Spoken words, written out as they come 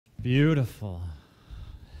Beautiful.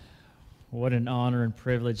 What an honor and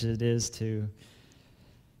privilege it is to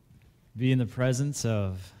be in the presence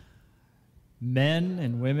of men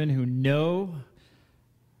and women who know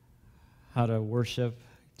how to worship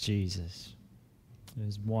Jesus. It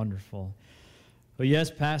is wonderful. Well,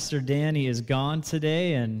 yes, Pastor Danny is gone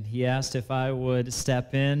today, and he asked if I would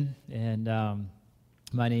step in. And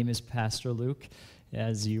my name is Pastor Luke,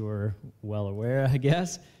 as you were well aware, I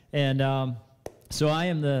guess. And so I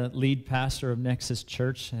am the lead pastor of Nexus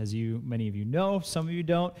Church, as many of you know, some of you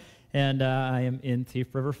don't. And I am in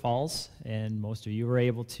Thief River Falls, and most of you were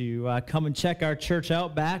able to come and check our church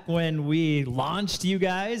out back when we launched you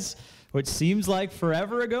guys, which seems like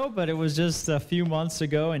forever ago, but it was just a few months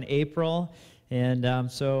ago in April.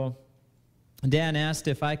 And so Dan asked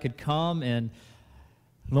if I could come, and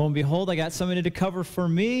lo and behold, I got somebody to cover for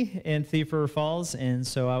me in Thief River Falls, and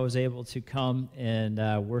so I was able to come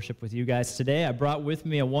and worship with you guys today. I brought with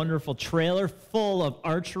me a wonderful trailer full of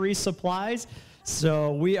archery supplies.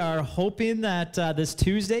 So we are hoping that this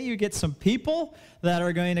Tuesday you get some people that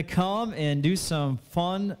are going to come and do some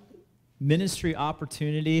fun ministry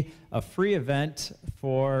opportunity, a free event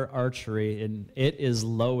for archery, and it is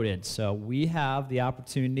loaded. So we have the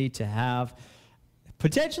opportunity to have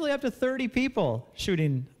potentially up to 30 people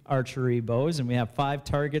shooting archery bows, and we have 5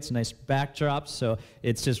 targets, nice backdrops, so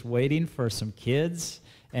it's just waiting for some kids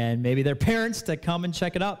and maybe their parents to come and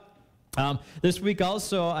check it out. This week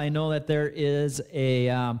also, I know that there is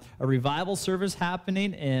a revival service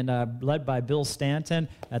happening and led by Bill Stanton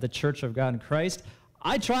at the Church of God in Christ.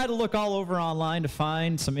 I try to look all over online to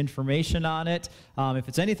find some information on it. If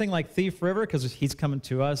it's anything like Thief River, because he's coming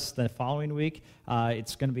to us the following week,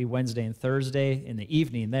 it's going to be Wednesday and Thursday in the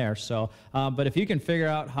evening there. So, but if you can figure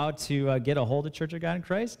out how to get a hold of Church of God in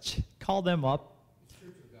Christ, call them up.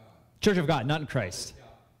 Church of God. Church of God, not in Christ.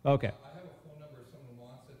 Yeah. Okay. I have a phone number if someone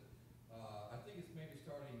wants it. I think it's maybe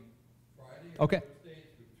starting Friday or Okay. Thursday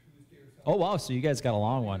through Tuesday or something. Oh, wow, so you guys got a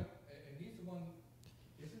long one. And he's the one,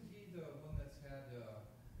 isn't he the one that's had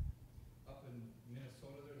up in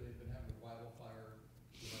Minnesota there, they've been having wildfire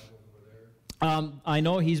revivals over there? I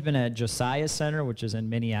know he's been at Josiah Center, which is in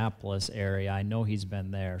Minneapolis area. I know he's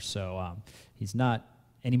been there, so he's not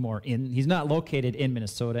he's not located in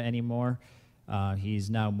Minnesota anymore. He's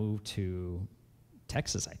now moved to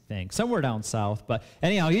Texas, I think, somewhere down south. But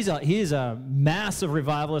anyhow, he's a massive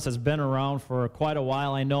revivalist that's been around for quite a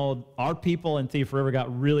while. I know our people in Thief River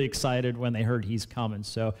got really excited when they heard he's coming.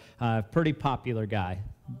 So pretty popular guy,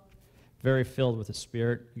 very filled with the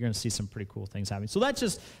Spirit. You're going to see some pretty cool things happening. So that's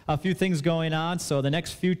just a few things going on. So the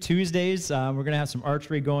next few Tuesdays, we're going to have some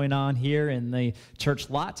archery going on here in the church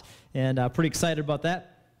lot, and pretty excited about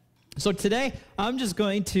that. So today, I'm just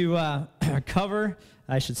going to cover,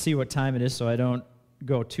 I should see what time it is so I don't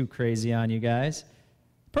go too crazy on you guys.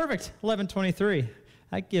 Perfect, 11:23.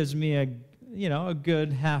 That gives me a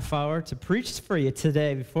good half hour to preach for you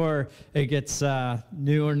today before it gets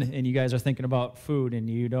noon and you guys are thinking about food and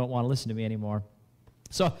you don't want to listen to me anymore.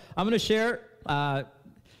 So I'm going to share,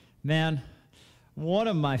 one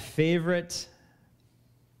of my favorite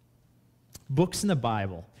books in the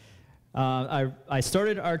Bible. I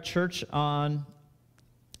started our church on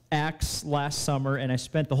Acts last summer, and I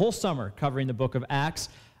spent the whole summer covering the book of Acts.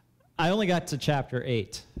 I only got to chapter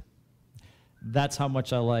 8. That's how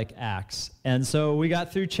much I like Acts. And so we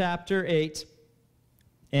got through chapter 8,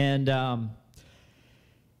 and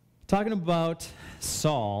talking about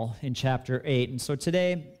Saul in chapter 8. And so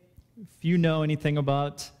today, if you know anything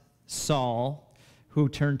about Saul, who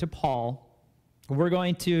turned to Paul, we're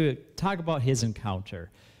going to talk about his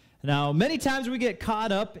encounter. Now, many times we get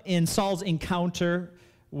caught up in Saul's encounter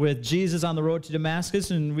with Jesus on the road to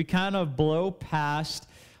Damascus, and we kind of blow past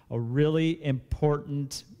a really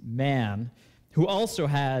important man who also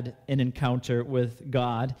had an encounter with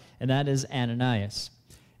God, and that is Ananias.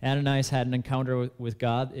 Ananias had an encounter with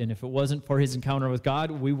God, and if it wasn't for his encounter with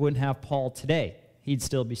God, we wouldn't have Paul today. He'd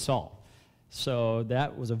still be Saul. So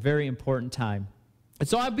that was a very important time. And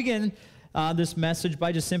so I begin this message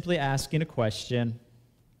by just simply asking a question.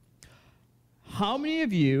 How many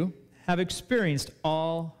of you have experienced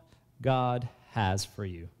all God has for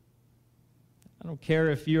you? I don't care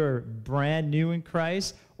if you're brand new in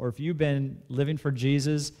Christ or if you've been living for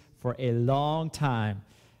Jesus for a long time.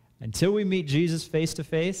 Until we meet Jesus face to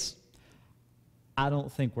face, I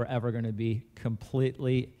don't think we're ever going to be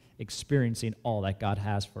completely experiencing all that God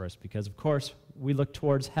has for us because, of course, we look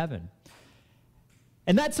towards heaven.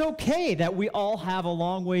 And that's okay that we all have a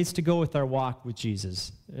long ways to go with our walk with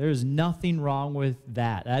Jesus. There's nothing wrong with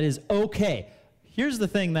that. That is okay. Here's the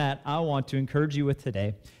thing that I want to encourage you with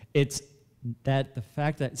today. It's that the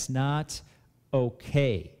fact that it's not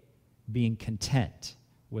okay being content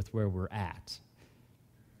with where we're at.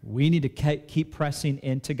 We need to keep pressing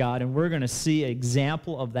into God, and we're going to see an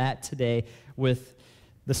example of that today with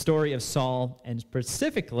the story of Saul and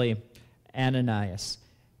specifically Ananias.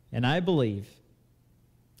 And I believe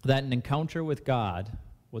that an encounter with God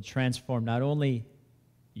will transform not only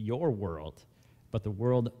your world, but the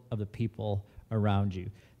world of the people around you.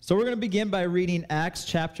 So we're going to begin by reading Acts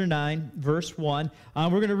chapter 9, verse 1. We're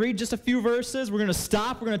going to read just a few verses. We're going to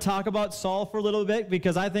stop. We're going to talk about Saul for a little bit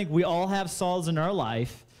because I think we all have Sauls in our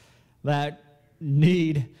life that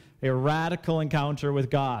need a radical encounter with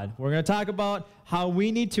God. We're going to talk about how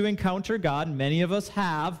we need to encounter God. Many of us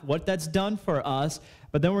have, what that's done for us.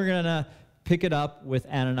 But then we're going to pick it up with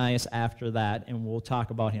Ananias after that, and we'll talk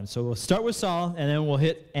about him. So we'll start with Saul, and then we'll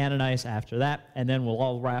hit Ananias after that, and then we'll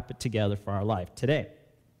all wrap it together for our life today.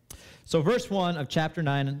 So verse 1 of chapter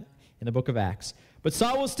 9 in the book of Acts. But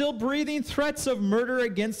Saul was still breathing threats of murder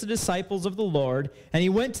against the disciples of the Lord, and he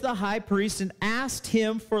went to the high priest and asked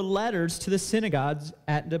him for letters to the synagogues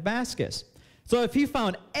at Damascus. So if he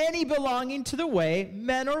found any belonging to the way,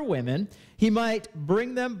 men or women, he might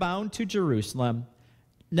bring them bound to Jerusalem.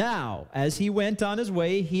 Now, as he went on his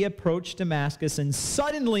way, he approached Damascus, and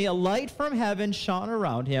suddenly a light from heaven shone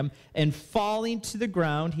around him, and falling to the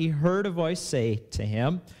ground, he heard a voice say to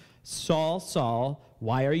him, Saul, Saul,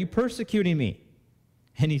 why are you persecuting me?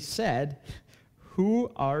 And he said,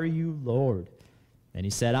 Who are you, Lord? And he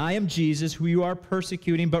said, I am Jesus, who you are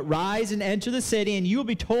persecuting, but rise and enter the city, and you will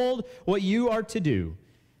be told what you are to do.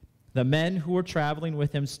 The men who were traveling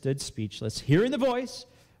with him stood speechless, hearing the voice,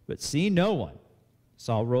 but seeing no one.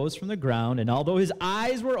 Saul rose from the ground, and although his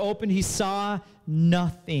eyes were open, he saw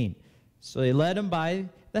nothing. So they led him by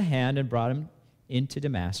the hand and brought him into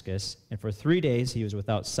Damascus. And for 3 days he was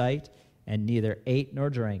without sight and neither ate nor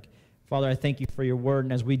drank. Father, I thank you for your word.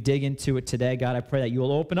 And as we dig into it today, God, I pray that you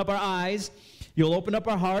will open up our eyes, you'll open up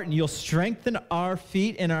our heart, and you'll strengthen our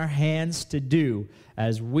feet and our hands to do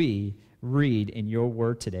as we read in your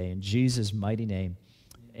word today. In Jesus' mighty name,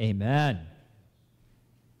 amen.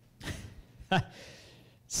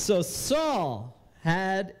 So Saul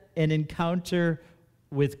had an encounter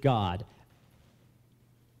with God.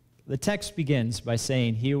 The text begins by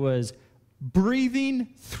saying he was breathing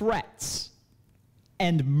threats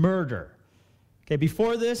and murder. Okay,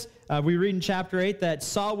 before this, we read in chapter 8 that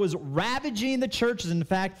Saul was ravaging the churches. In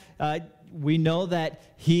fact, we know that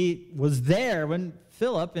he was there when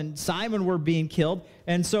Philip and Simon were being killed.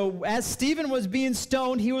 And so as Stephen was being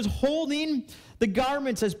stoned, he was holding the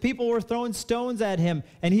garments as people were throwing stones at him.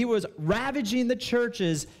 And he was ravaging the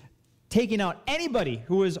churches, taking out anybody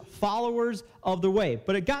who was followers of the way.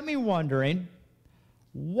 But it got me wondering,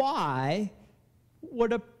 why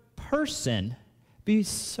would a person be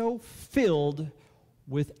so filled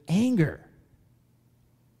with anger?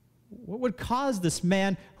 What would cause this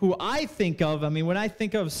man who I think of, when I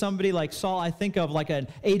think of somebody like Saul, I think of like an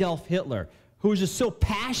Adolf Hitler, who was just so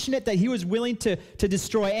passionate that he was willing to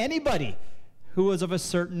destroy anybody who was of a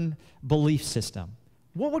certain belief system.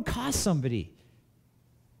 What would cause somebody?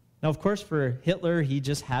 Now, of course, for Hitler, he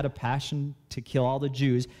just had a passion to kill all the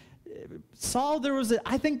Jews. Saul,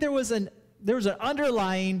 I think there was an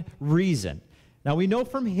underlying reason. Now, we know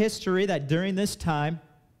from history that during this time,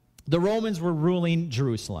 the Romans were ruling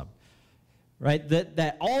Jerusalem, right?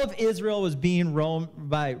 That all of Israel was being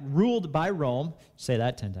ruled by Rome. Say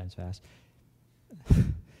that 10 times fast.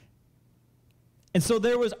 And so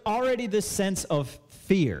there was already this sense of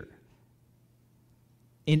fear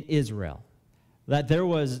in Israel, that there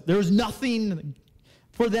was nothing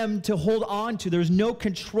for them to hold on to. There was no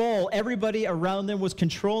control. Everybody around them was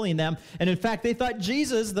controlling them. And in fact, they thought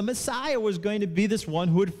Jesus, the Messiah, was going to be this one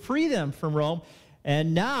who would free them from Rome.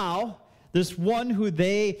 And now, this one who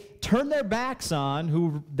they turned their backs on,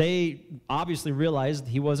 who they obviously realized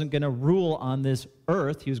he wasn't going to rule on this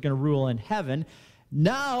earth, he was going to rule in heaven.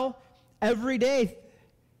 Now, every day,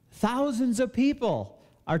 thousands of people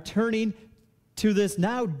are turning to this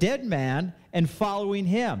now dead man and following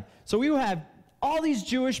him. So we have all these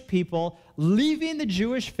Jewish people leaving the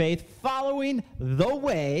Jewish faith, following the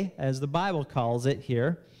way, as the Bible calls it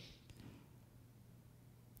here.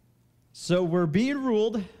 So we're being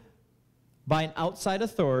ruled by an outside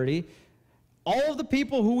authority. All of the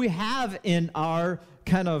people who we have in our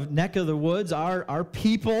kind of neck of the woods, our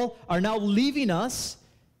people, are now leaving us.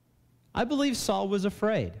 I believe Saul was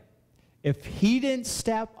afraid. If he didn't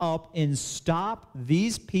step up and stop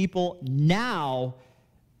these people now,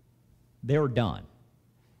 they were done.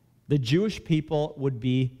 The Jewish people would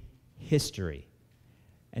be history.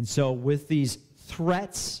 And so with these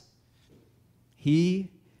threats,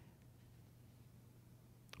 he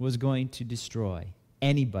was going to destroy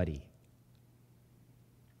anybody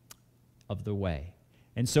of the way.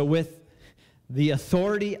 And so with the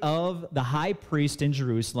authority of the high priest in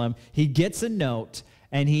Jerusalem, he gets a note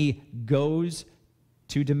and he goes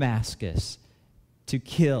to Damascus to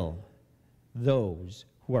kill those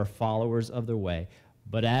who are followers of the way.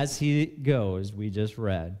 But as he goes, we just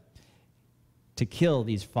read, to kill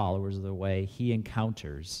these followers of the way, he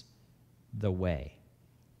encounters the way.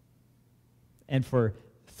 And for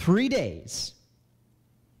 3 days,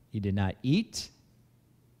 he did not eat.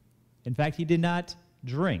 In fact, he did not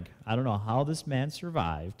drink. I don't know how this man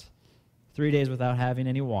survived 3 days without having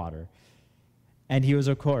any water. And he was,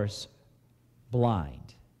 of course,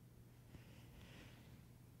 blind.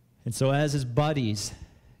 And so as his buddies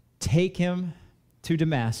take him to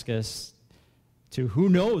Damascus, to who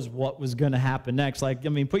knows what was going to happen next. Like, I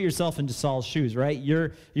mean, put yourself into Saul's shoes, right?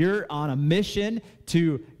 You're on a mission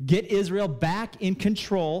to get Israel back in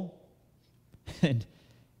control, and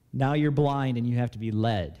now you're blind and you have to be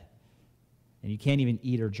led. And you can't even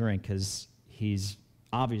eat or drink because he's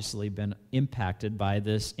obviously been impacted by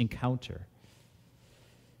this encounter.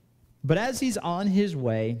 But as he's on his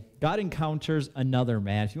way, God encounters another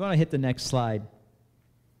man. If you want to hit the next slide,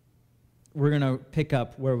 we're going to pick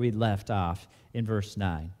up where we left off in verse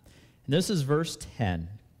 9. And this is verse 10.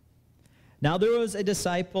 Now there was a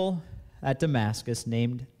disciple at Damascus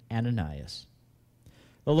named Ananias.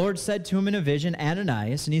 The Lord said to him in a vision,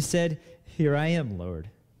 Ananias, and he said, Here I am, Lord.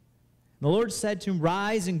 And the Lord said to him,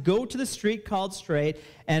 Rise and go to the street called Straight,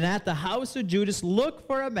 and at the house of Judas look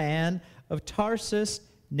for a man of Tarsus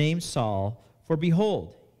named Saul, for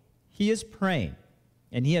behold, he is praying.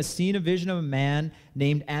 And he has seen a vision of a man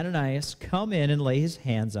named Ananias come in and lay his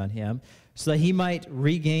hands on him so that he might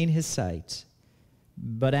regain his sight.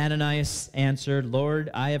 But Ananias answered, Lord,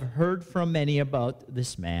 I have heard from many about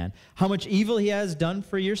this man, how much evil he has done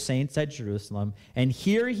for your saints at Jerusalem. And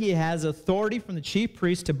here he has authority from the chief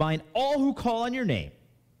priest to bind all who call on your name.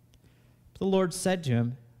 The Lord said to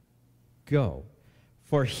him, Go,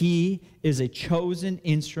 for he is a chosen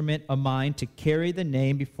instrument of mine to carry the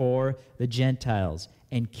name before the Gentiles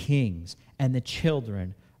and kings and the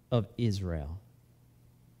children of Israel.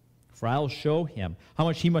 For I will show him how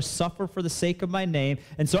much he must suffer for the sake of my name.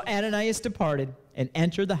 And so Ananias departed and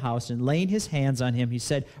entered the house, and laying his hands on him, he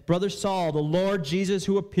said, Brother Saul, the Lord Jesus,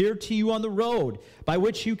 who appeared to you on the road by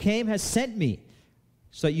which you came, has sent me,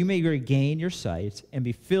 so that you may regain your sight and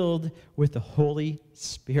be filled with the Holy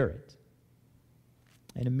Spirit.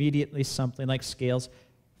 And immediately something like scales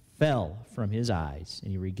fell from his eyes,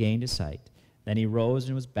 and he regained his sight. Then he rose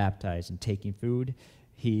and was baptized, and taking food,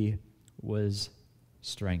 he was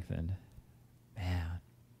strengthened. Man,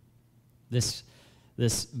 this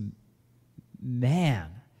man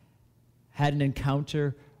had an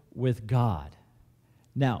encounter with God.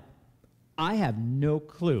 Now, I have no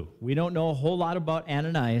clue. We don't know a whole lot about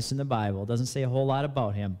Ananias in the Bible. It doesn't say a whole lot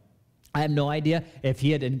about him. I have no idea if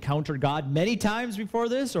he had encountered God many times before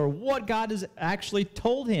this or what God has actually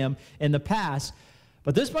told him in the past.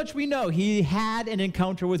 But this much we know, he had an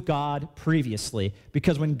encounter with God previously,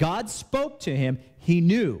 because when God spoke to him, he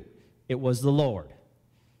knew it was the Lord.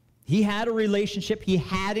 He had a relationship. He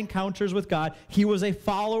had encounters with God. He was a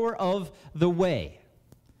follower of the way.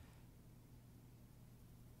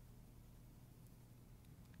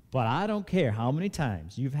 But I don't care how many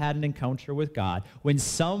times you've had an encounter with God, when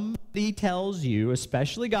somebody tells you,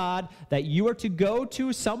 especially God, that you are to go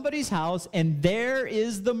to somebody's house and there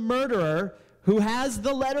is the murderer who has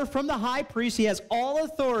the letter from the high priest, he has all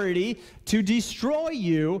authority to destroy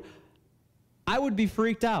you, I would be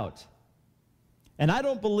freaked out. And I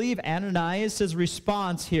don't believe Ananias'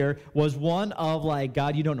 response here was one of like,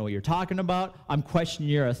 God, you don't know what you're talking about. I'm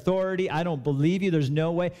questioning your authority. I don't believe you. There's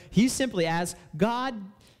no way. He simply asked, God,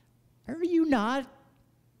 are you not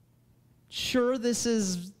sure this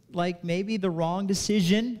is like maybe the wrong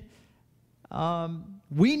decision?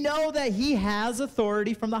 We know that he has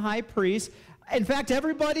authority from the high priest. In fact,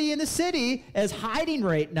 everybody in the city is hiding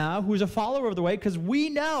right now who's a follower of the way, because we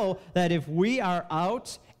know that if we are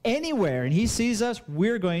out anywhere and he sees us,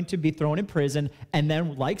 we're going to be thrown in prison, and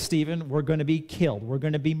then, like Stephen, we're going to be killed. We're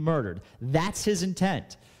going to be murdered. That's his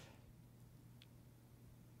intent.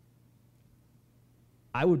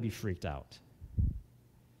 I would be freaked out.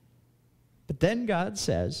 But then God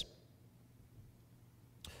says,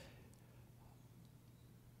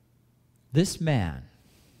 this man,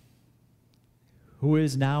 who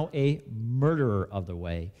is now a murderer of the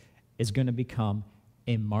way, is going to become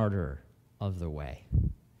a martyr of the way.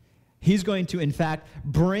 He's going to, in fact,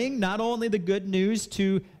 bring not only the good news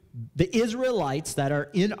to the Israelites that are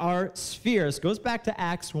in our spheres. Goes back to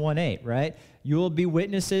Acts 1:8, right? You will be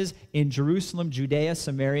witnesses in Jerusalem, Judea,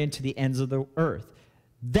 Samaria, and to the ends of the earth.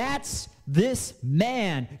 That's this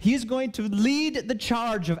man. He's going to lead the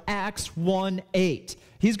charge of Acts 1:8.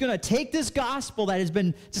 He's going to take this gospel that has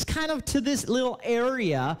been just kind of to this little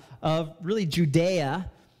area of really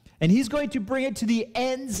Judea, and he's going to bring it to the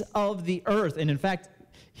ends of the earth. And in fact,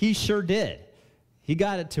 he sure did. He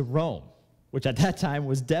got it to Rome, which at that time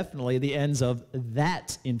was definitely the ends of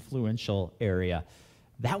that influential area.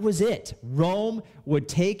 That was it. Rome would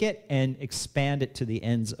take it and expand it to the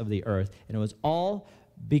ends of the earth. And it was all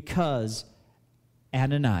because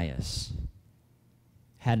Ananias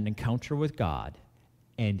had an encounter with God,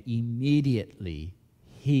 and immediately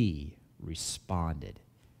he responded.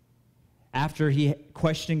 After he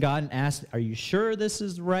questioned God and asked, "Are you sure this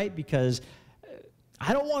is right? Because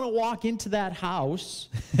I don't want to walk into that house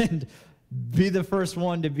and be the first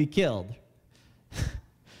one to be killed."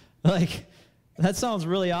 Like, that sounds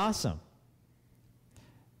really awesome.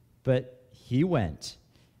 But he went.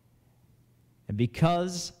 And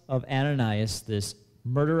because of Ananias, this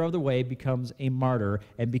murderer of the way becomes a martyr.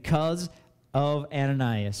 And because of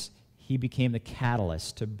Ananias, he became the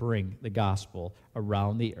catalyst to bring the gospel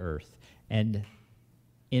around the earth. And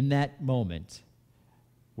in that moment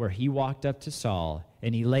where he walked up to Saul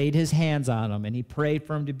and he laid his hands on him and he prayed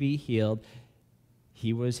for him to be healed,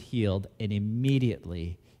 he was healed, and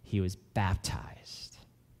immediately he was baptized.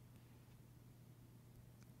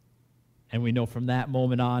 And we know from that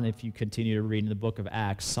moment on, if you continue to read in the book of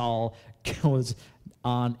Acts, Saul was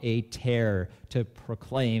on a tear to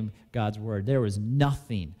proclaim God's word. There was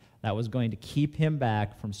nothing that was going to keep him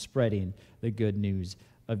back from spreading the good news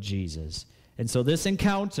of Jesus. And so this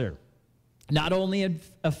encounter not only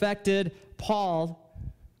affected Paul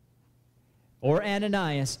or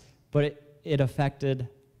Ananias, but it affected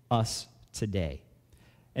us today.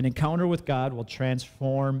 An encounter with God will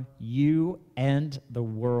transform you and the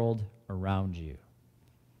world around you.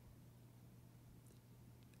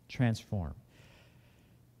 Transform.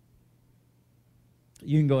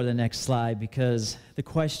 You can go to the next slide, because the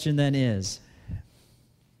question then is,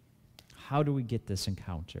 how do we get this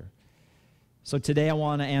encounter? So today I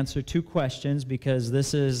want to answer two questions, because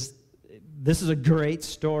this is a great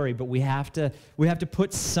story, but we have to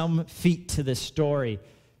put some feet to this story,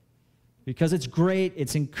 because it's great,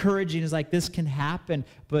 it's encouraging, it's like this can happen,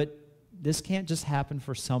 but this can't just happen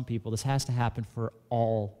for some people. This has to happen for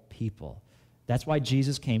all people. That's why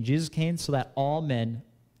Jesus came. Jesus came so that all men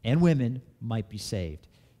and women might be saved.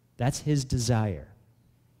 That's his desire.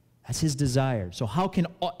 That's his desire. So how can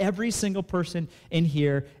every single person in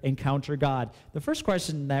here encounter God? The first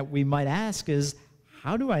question that we might ask is,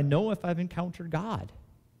 how do I know if I've encountered God?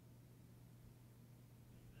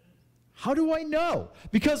 How do I know?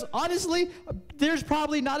 Because honestly, there's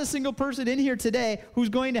probably not a single person in here today who's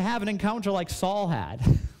going to have an encounter like Saul had,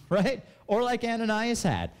 right? Or like Ananias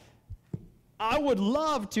had. I would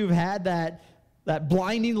love to have had that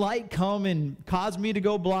blinding light come and cause me to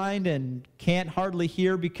go blind and can't hardly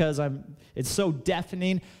hear because it's so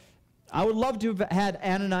deafening. I would love to have had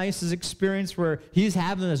Ananias' experience where he's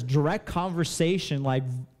having this direct conversation, like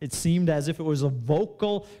it seemed as if it was a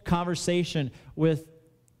vocal conversation with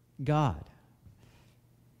God.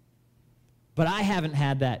 But I haven't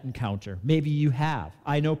had that encounter. Maybe you have.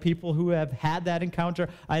 I know people who have had that encounter.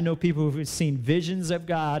 I know people who have seen visions of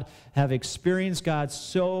God, have experienced God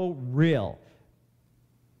so real.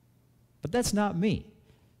 But that's not me.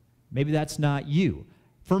 Maybe that's not you.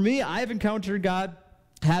 For me, I've encountered God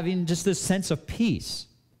having just this sense of peace.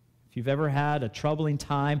 If you've ever had a troubling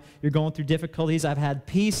time, you're going through difficulties, I've had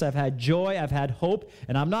peace, I've had joy, I've had hope,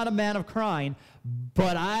 and I'm not a man of crying,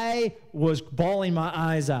 but I was bawling my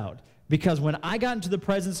eyes out. Because when I got into the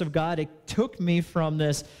presence of God, it took me from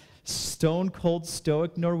this stone-cold,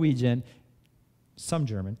 stoic Norwegian, some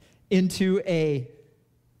German, into a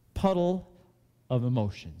puddle of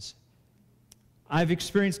emotions. I've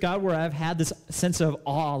experienced God where I've had this sense of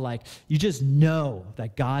awe, like you just know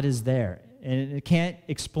that God is there. And it can't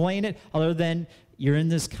explain it other than you're in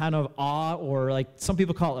this kind of awe, or like some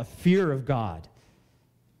people call it a fear of God.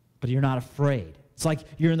 But you're not afraid. It's like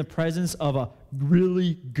you're in the presence of a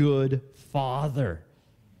really good Father.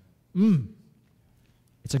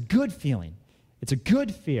 It's a good feeling. It's a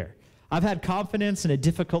good fear. I've had confidence in a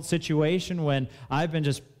difficult situation when I've been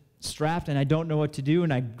just strapped and I don't know what to do,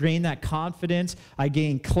 and I gain that confidence, I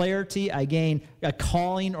gain clarity, I gain a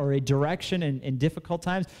calling or a direction in difficult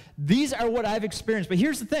times. These are what I've experienced. But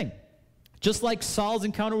here's the thing. Just like Saul's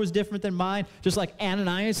encounter was different than mine, just like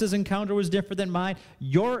Ananias' encounter was different than mine,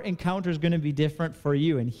 your encounter is going to be different for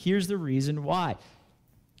you. And here's the reason why.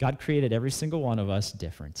 God created every single one of us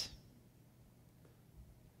different.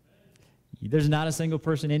 There's not a single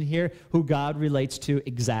person in here who God relates to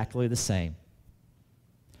exactly the same.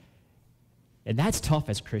 And that's tough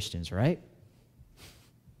as Christians, right?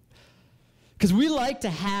 Because we like to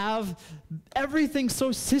have everything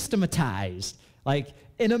so systematized. Like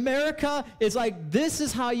in America, it's like this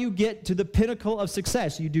is how you get to the pinnacle of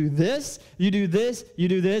success. You do this, you do this, you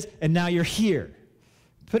do this, and now you're here.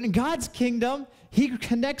 But in God's kingdom, he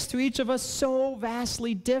connects to each of us so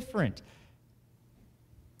vastly different.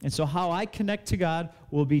 And so how I connect to God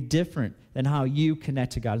will be different than how you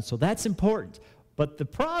connect to God. And so that's important. But the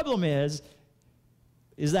problem is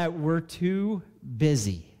that we're too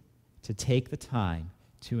busy to take the time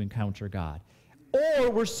to encounter God. Or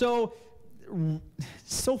we're so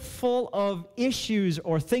full of issues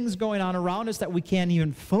or things going on around us that we can't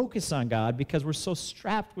even focus on God because we're so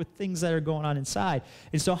strapped with things that are going on inside.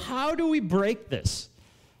 And so how do we break this?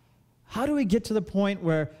 How do we get to the point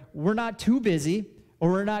where we're not too busy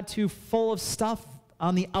or we're not too full of stuff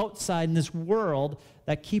on the outside in this world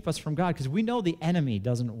that keep us from God? Because we know the enemy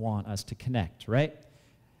doesn't want us to connect, right?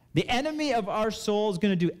 The enemy of our soul is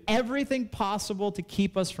going to do everything possible to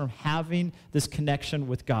keep us from having this connection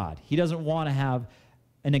with God. He doesn't want to have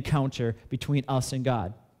an encounter between us and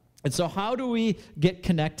God. And so how do we get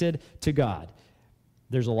connected to God?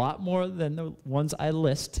 There's a lot more than the ones I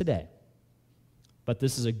list today, but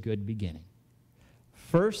this is a good beginning.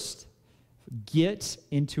 First, get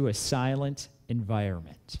into a silent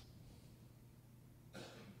environment.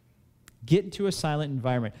 Get into a silent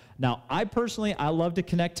environment. Now, I love to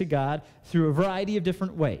connect to God through a variety of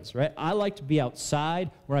different ways, right? I like to be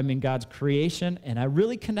outside where I'm in God's creation, and I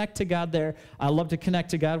really connect to God there. I love to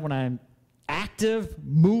connect to God when I'm active,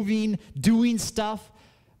 moving, doing stuff.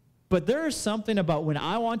 But there is something about when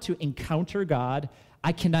I want to encounter God,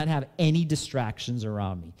 I cannot have any distractions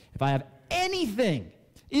around me. If I have anything,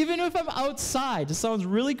 even if I'm outside, this sounds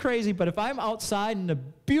really crazy, but if I'm outside in the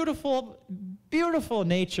beautiful, beautiful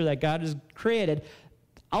nature that God has created,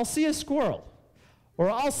 I'll see a squirrel or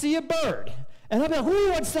I'll see a bird. And I'll be like,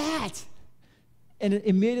 ooh, what's that? And it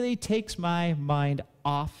immediately takes my mind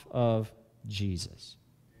off of Jesus.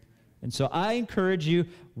 And so I encourage you,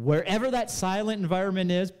 wherever that silent environment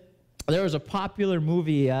is, there was a popular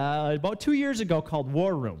movie about 2 years ago called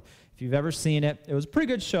War Room. If you've ever seen it, it was a pretty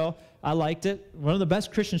good show. I liked it. One of the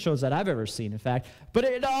best Christian shows that I've ever seen, in fact. But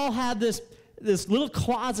it all had this little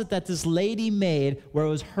closet that this lady made where it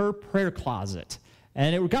was her prayer closet.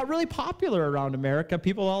 And it got really popular around America.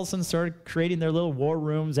 People all of a sudden started creating their little war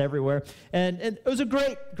rooms everywhere. And it was a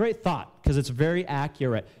great thought because it's very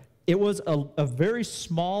accurate. It was a very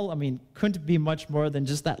small, couldn't be much more than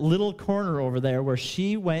just that little corner over there where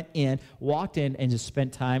she went in, walked in, and just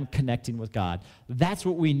spent time connecting with God. That's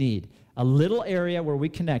what we need, a little area where we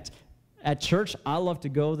connect. At church, I love to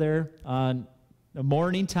go there on the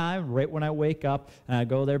morning time, right when I wake up, and I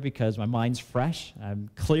go there because my mind's fresh. I'm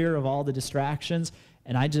clear of all the distractions,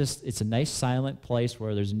 and it's a nice silent place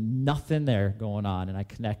where there's nothing there going on, and I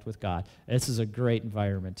connect with God. This is a great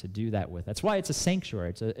environment to do that with. That's why it's a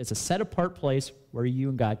sanctuary. It's a set-apart place where you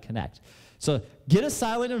and God connect. So get a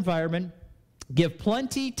silent environment. Give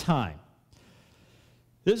plenty time.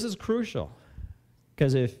 This is crucial,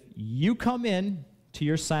 because if you come in to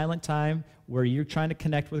your silent time where you're trying to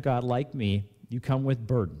connect with God like me, you come with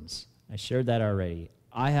burdens. I shared that already.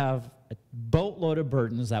 I have a boatload of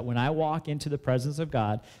burdens that when I walk into the presence of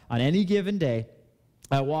God on any given day,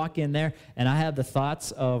 I walk in there and I have the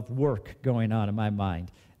thoughts of work going on in my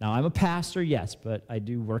mind. Now, I'm a pastor, yes, but I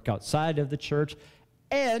do work outside of the church,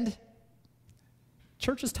 and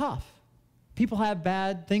church is tough. People have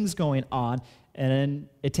bad things going on, and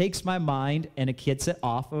it takes my mind and it gets it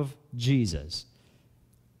off of Jesus.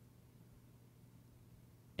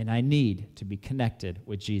 And I need to be connected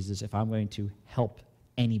with Jesus if I'm going to help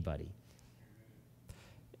anybody.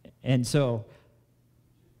 And so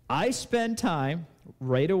I spend time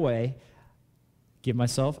right away, give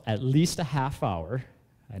myself at least a half hour.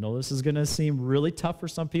 I know this is going to seem really tough for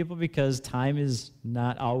some people because time is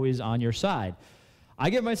not always on your side. I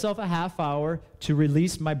give myself a half hour to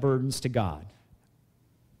release my burdens to God.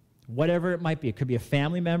 Whatever it might be. It could be a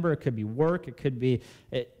family member. It could be work. It could be,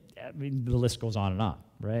 the list goes on and on.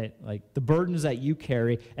 Right? Like the burdens that you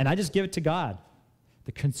carry, and I just give it to God.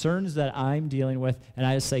 The concerns that I'm dealing with, and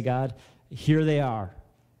I just say, God, here they are.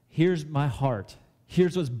 Here's my heart.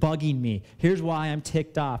 Here's what's bugging me. Here's why I'm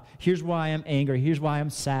ticked off. Here's why I'm angry. Here's why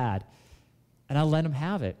I'm sad. And I let him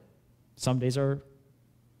have it. Some days are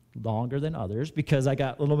longer than others because I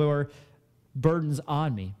got a little more burdens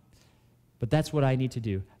on me. But that's what I need to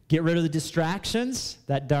do. Get rid of the distractions,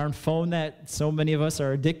 that darn phone that so many of us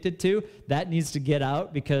are addicted to. That needs to get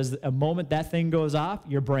out because the moment that thing goes off,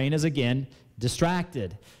 your brain is again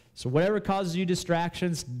distracted. So whatever causes you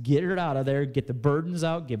distractions, get it out of there. Get the burdens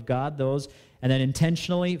out. Give God those. And then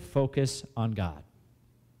intentionally focus on God.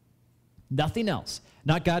 Nothing else.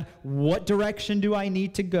 Not, God, what direction do I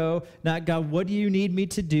need to go? Not, God, what do you need me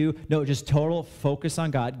to do? No, just total focus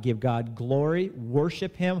on God. Give God glory.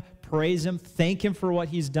 Worship him. Praise him. Thank him for what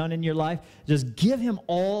he's done in your life. Just give him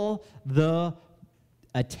all the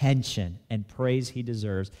attention and praise he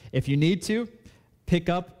deserves. If you need to, pick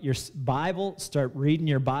up your Bible, start reading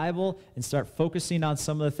your Bible, and start focusing on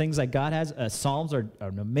some of the things that God has. Psalms are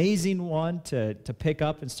an amazing one to pick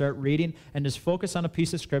up and start reading, and just focus on a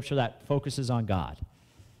piece of Scripture that focuses on God.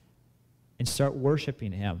 And start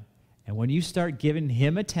worshiping him. And when you start giving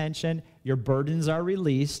him attention, your burdens are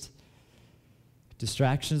released,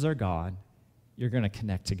 distractions are gone, you're going to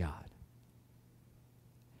connect to God.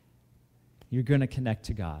 You're going to connect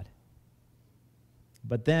to God.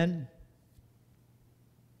 But then,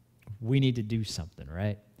 we need to do something,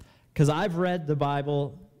 right? Because I've read the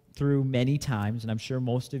Bible through many times, and I'm sure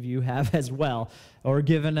most of you have as well, or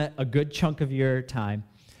given a good chunk of your time.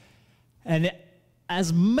 And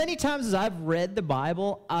as many times as I've read the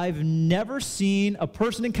Bible, I've never seen a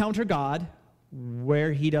person encounter God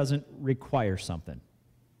where he doesn't require something.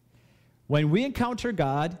 When we encounter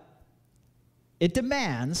God, it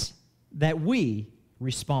demands that we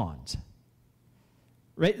respond.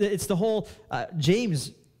 Right? It's the whole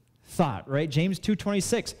James thought, right? James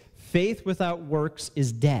 2:26, faith without works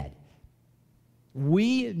is dead.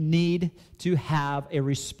 We need to have a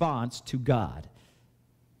response to God.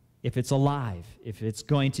 If it's alive, if it's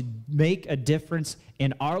going to make a difference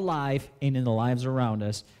in our life and in the lives around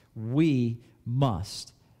us, we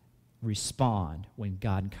must respond when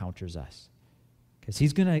God encounters us. Because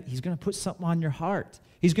he's gonna put something on your heart.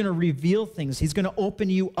 He's going to reveal things. He's going to open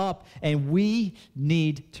you up, and we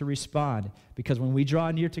need to respond. Because when we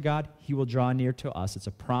draw near to God, he will draw near to us. It's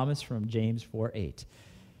a promise from James 4:8.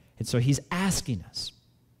 And so he's asking us,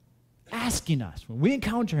 when we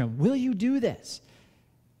encounter him, will you do this?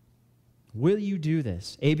 Will you do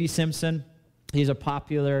this? A.B. Simpson, he's a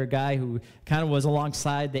popular guy who kind of was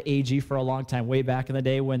alongside the AG for a long time, way back in the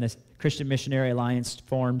day when the Christian Missionary Alliance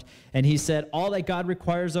formed. And he said, all that God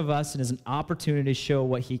requires of us is an opportunity to show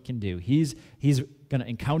what he can do. He's going to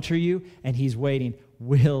encounter you, and he's waiting.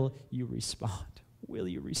 Will you respond? Will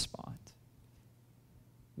you respond?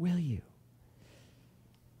 Will you?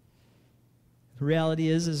 The reality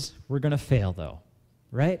is we're going to fail, though,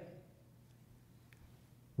 right?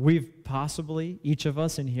 We've possibly, each of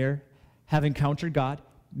us in here, have encountered God.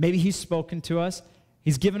 Maybe he's spoken to us.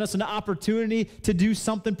 He's given us an opportunity to do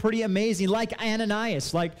something pretty amazing, like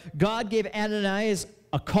Ananias. Like God gave Ananias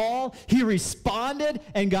a call. He responded,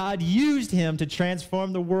 and God used him to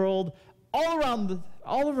transform the world all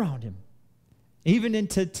around him, even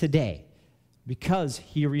into today, because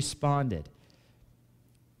he responded.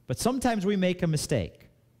 But sometimes we make a mistake.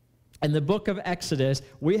 In the book of Exodus,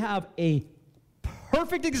 we have a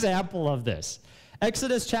perfect example of this.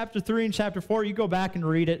 Exodus chapter 3 and chapter 4, you go back and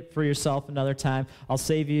read it for yourself another time. I'll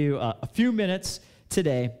save you a few minutes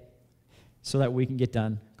today so that we can get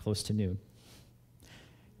done close to noon.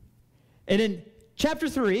 And in chapter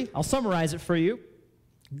 3, I'll summarize it for you.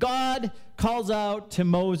 God calls out to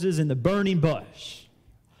Moses in the burning bush.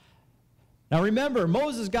 Now remember,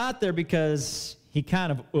 Moses got there because he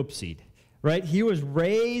kind of oopsied, right? He was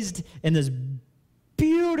raised in this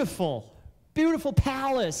beautiful, beautiful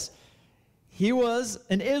palace. He was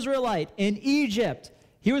an Israelite in Egypt.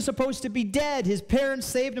 He was supposed to be dead. His parents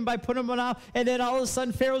saved him by putting him out. And then all of a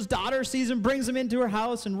sudden, Pharaoh's daughter sees him, brings him into her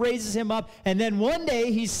house, and raises him up. And then one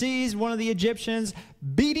day, he sees one of the Egyptians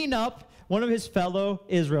beating up one of his fellow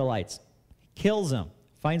Israelites. Kills him.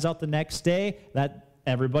 Finds out the next day that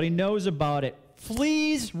everybody knows about it.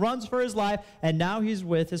 Flees, runs for his life, and now he's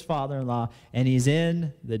with his father-in-law, and he's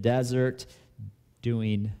in the desert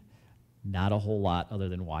doing not a whole lot other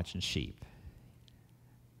than watching sheep.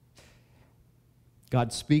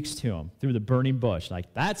 God speaks to him through the burning bush.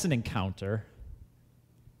 Like, that's an encounter.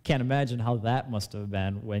 Can't imagine how that must have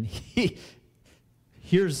been when he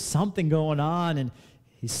hears something going on and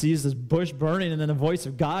he sees this bush burning, and then the voice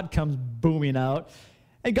of God comes booming out.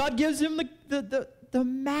 And God gives him the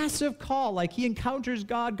massive call. Like, he encounters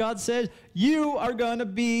God. God says, you are going to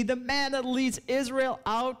be the man that leads Israel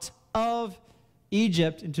out of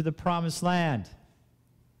Egypt into the promised land.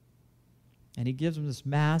 And he gives him this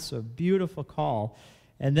massive, beautiful call.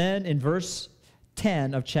 And then in verse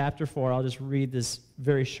 10 of chapter 4, I'll just read this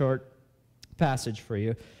very short passage for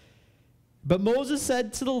you. But Moses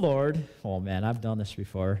said to the Lord, oh man, I've done this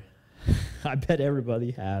before. I bet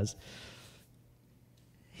everybody has.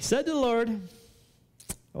 He said to the Lord,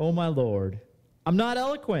 oh my Lord, I'm not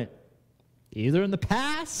eloquent, either in the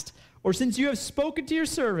past or since you have spoken to your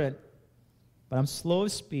servant, but I'm slow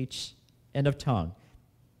of speech and of tongue.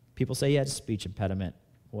 People say he had a speech impediment,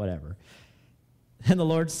 whatever. And the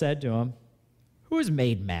Lord said to him, who has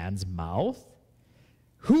made man's mouth?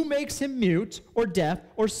 Who makes him mute or deaf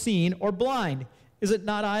or seen or blind? Is it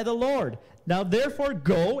not I, the Lord? Now therefore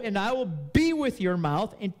go, and I will be with your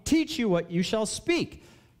mouth and teach you what you shall speak.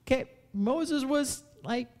 Okay, Moses was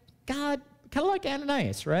like God, kind of like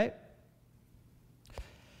Ananias, right?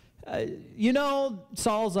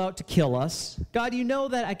 Saul's out to kill us. God, you know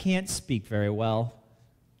that I can't speak very well.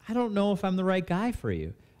 I don't know if I'm the right guy for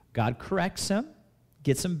you. God corrects him,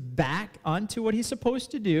 gets him back onto what he's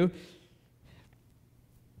supposed to do.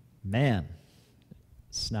 Man,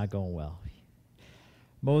 it's not going well.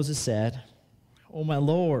 Moses said, oh, my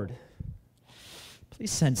Lord,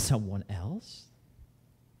 please send someone else.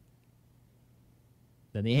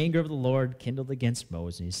 Then the anger of the Lord kindled against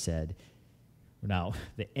Moses, and he said, now,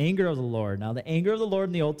 the anger of the Lord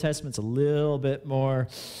in the Old Testament's a little bit more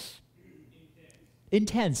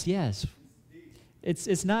intense, yes.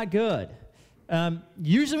 It's not good.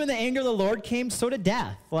 Usually when the anger of the Lord came, so did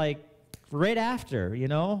death, like right after, You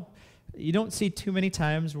don't see too many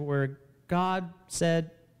times where God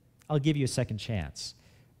said, I'll give you a second chance.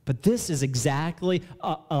 But this is exactly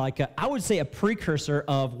I would say a precursor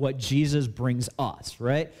of what Jesus brings us,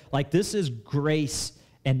 right? Like this is grace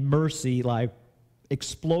and mercy like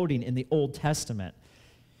exploding in the Old Testament.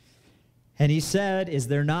 And he said, is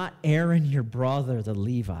there not Aaron your brother, the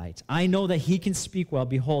Levite? I know that he can speak well.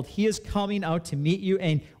 Behold, he is coming out to meet you,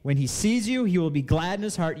 and when he sees you, he will be glad in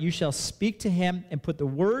his heart. You shall speak to him and put the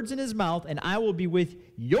words in his mouth, and I will be with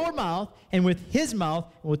your mouth and with his mouth,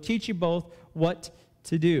 and will teach you both what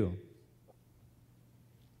to do.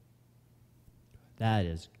 That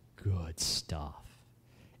is good stuff.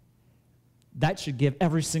 That should give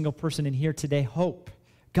every single person in here today hope.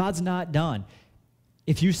 God's not done.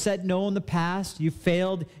 If you said no in the past, you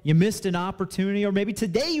failed, you missed an opportunity, or maybe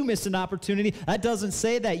today you missed an opportunity, that doesn't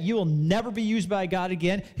say that you will never be used by God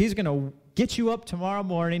again. He's going to get you up tomorrow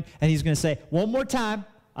morning, and he's going to say, one more time,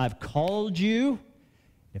 I've called you.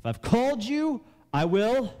 If I've called you, I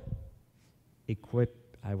will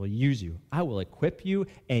use you. I will equip you,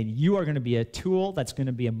 and you are going to be a tool that's going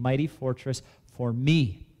to be a mighty fortress for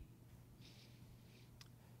me.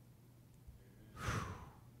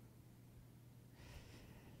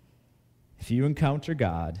 If you encounter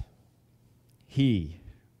God, he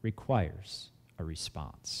requires a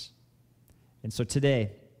response. And so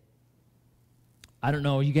today, I don't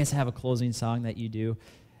know, you guys have a closing song that you do?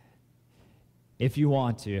 If you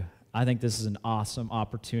want to, I think this is an awesome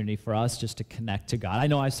opportunity for us just to connect to God. I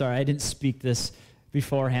know, I'm sorry, I didn't speak this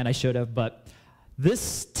beforehand. I should have, but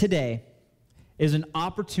this today is an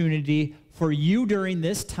opportunity for you during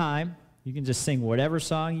this time. You can just sing whatever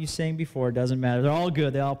song you sang before. It doesn't matter. They're all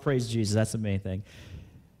good. They all praise Jesus. That's the main thing.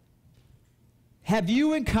 Have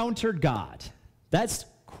you encountered God? That's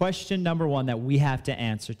question number one that we have to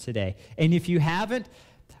answer today. And if you haven't,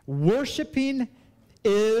 worshiping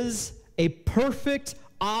is a perfect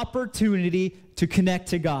opportunity to connect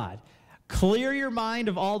to God. Clear your mind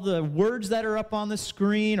of all the words that are up on the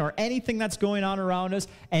screen or anything that's going on around us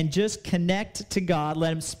and just connect to God.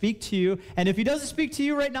 Let him speak to you. And if he doesn't speak to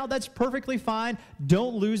you right now, that's perfectly fine.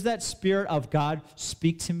 Don't lose that spirit of God,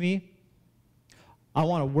 speak to me. I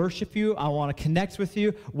want to worship you. I want to connect with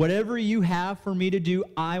you. Whatever you have for me to do,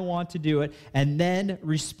 I want to do it. And then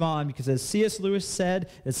respond, because as C.S. Lewis said,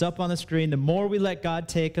 it's up on the screen, the more we let God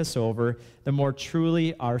take us over, the more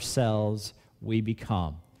truly ourselves we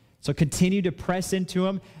become. So continue to press into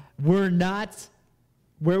him. We're not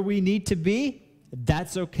where we need to be.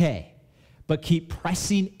 That's okay. But keep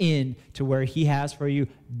pressing in to where he has for you.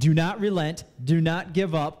 Do not relent. Do not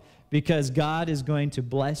give up, because God is going to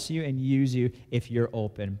bless you and use you if you're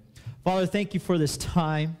open. Father, thank you for this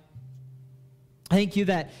time. Thank you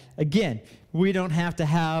that, again, we don't have to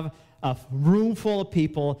have a room full of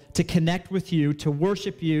people to connect with you, to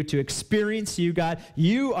worship you, to experience you, God.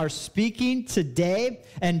 You are speaking today,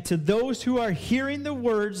 and to those who are hearing the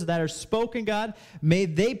words that are spoken, God, may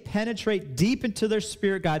they penetrate deep into their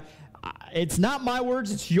spirit, God. It's not my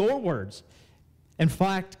words, it's your words. In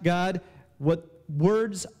fact, God, what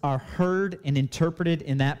words are heard and interpreted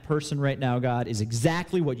in that person right now, God, is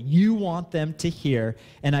exactly what you want them to hear,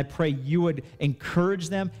 and I pray you would encourage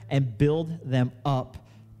them and build them up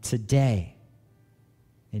today.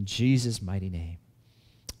 In Jesus' mighty name,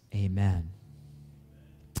 amen.